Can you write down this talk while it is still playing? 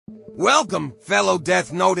Welcome, fellow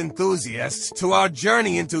Death Note enthusiasts, to our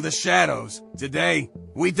journey into the shadows. Today,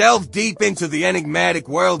 we delve deep into the enigmatic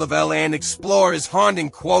world of El and explore his haunting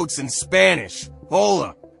quotes in Spanish.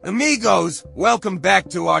 Hola, amigos, welcome back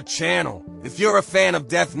to our channel. If you're a fan of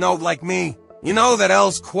Death Note like me, you know that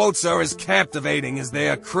L's quotes are as captivating as they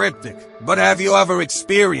are cryptic. But have you ever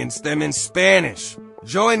experienced them in Spanish?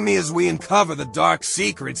 Join me as we uncover the dark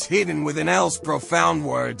secrets hidden within L's profound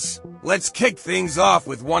words. Let's kick things off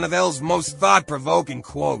with one of L's most thought-provoking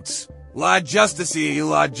quotes. La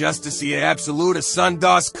justicia absoluta son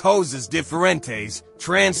dos cosas diferentes.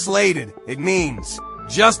 Translated, it means,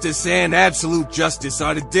 justice and absolute justice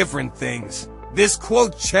are the different things. This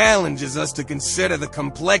quote challenges us to consider the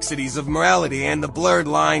complexities of morality and the blurred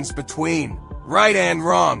lines between right and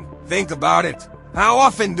wrong. Think about it. How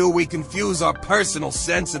often do we confuse our personal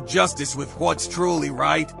sense of justice with what's truly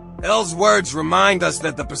right? L's words remind us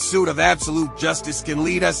that the pursuit of absolute justice can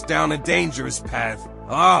lead us down a dangerous path.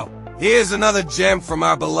 Oh, here's another gem from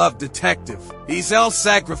our beloved detective. He's el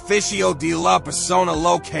sacrificio de la persona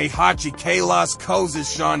lo que hace que las cosas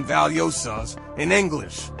sean valiosas. In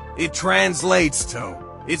English, it translates to,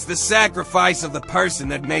 it's the sacrifice of the person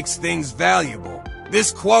that makes things valuable.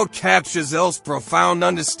 This quote captures L's profound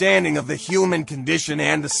understanding of the human condition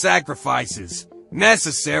and the sacrifices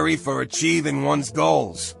necessary for achieving one's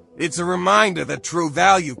goals. It's a reminder that true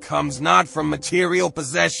value comes not from material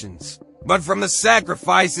possessions, but from the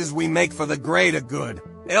sacrifices we make for the greater good.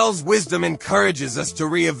 L's wisdom encourages us to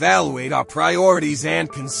reevaluate our priorities and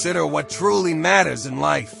consider what truly matters in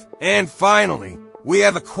life. And finally, we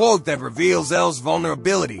have a quote that reveals L's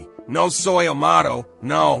vulnerability. No soy amado,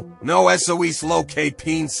 no sois lo que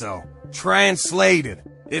pienso. Translated,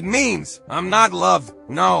 it means, I'm not loved,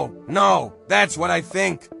 no, that's what I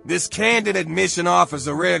think. This candid admission offers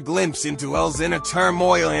a rare glimpse into L's inner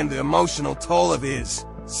turmoil and the emotional toll of his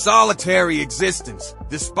solitary existence.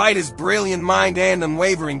 Despite his brilliant mind and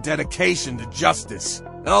unwavering dedication to justice,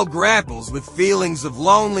 L grapples with feelings of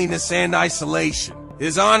loneliness and isolation.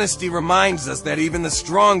 His honesty reminds us that even the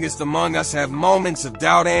strongest among us have moments of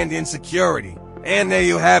doubt and insecurity. And there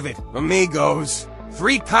you have it, amigos.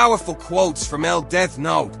 3 powerful quotes from El Death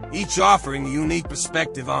Note, each offering a unique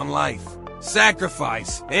perspective on life,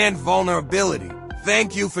 sacrifice, and vulnerability.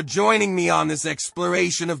 Thank you for joining me on this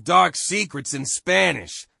exploration of dark secrets in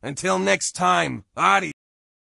Spanish. Until next time, adios.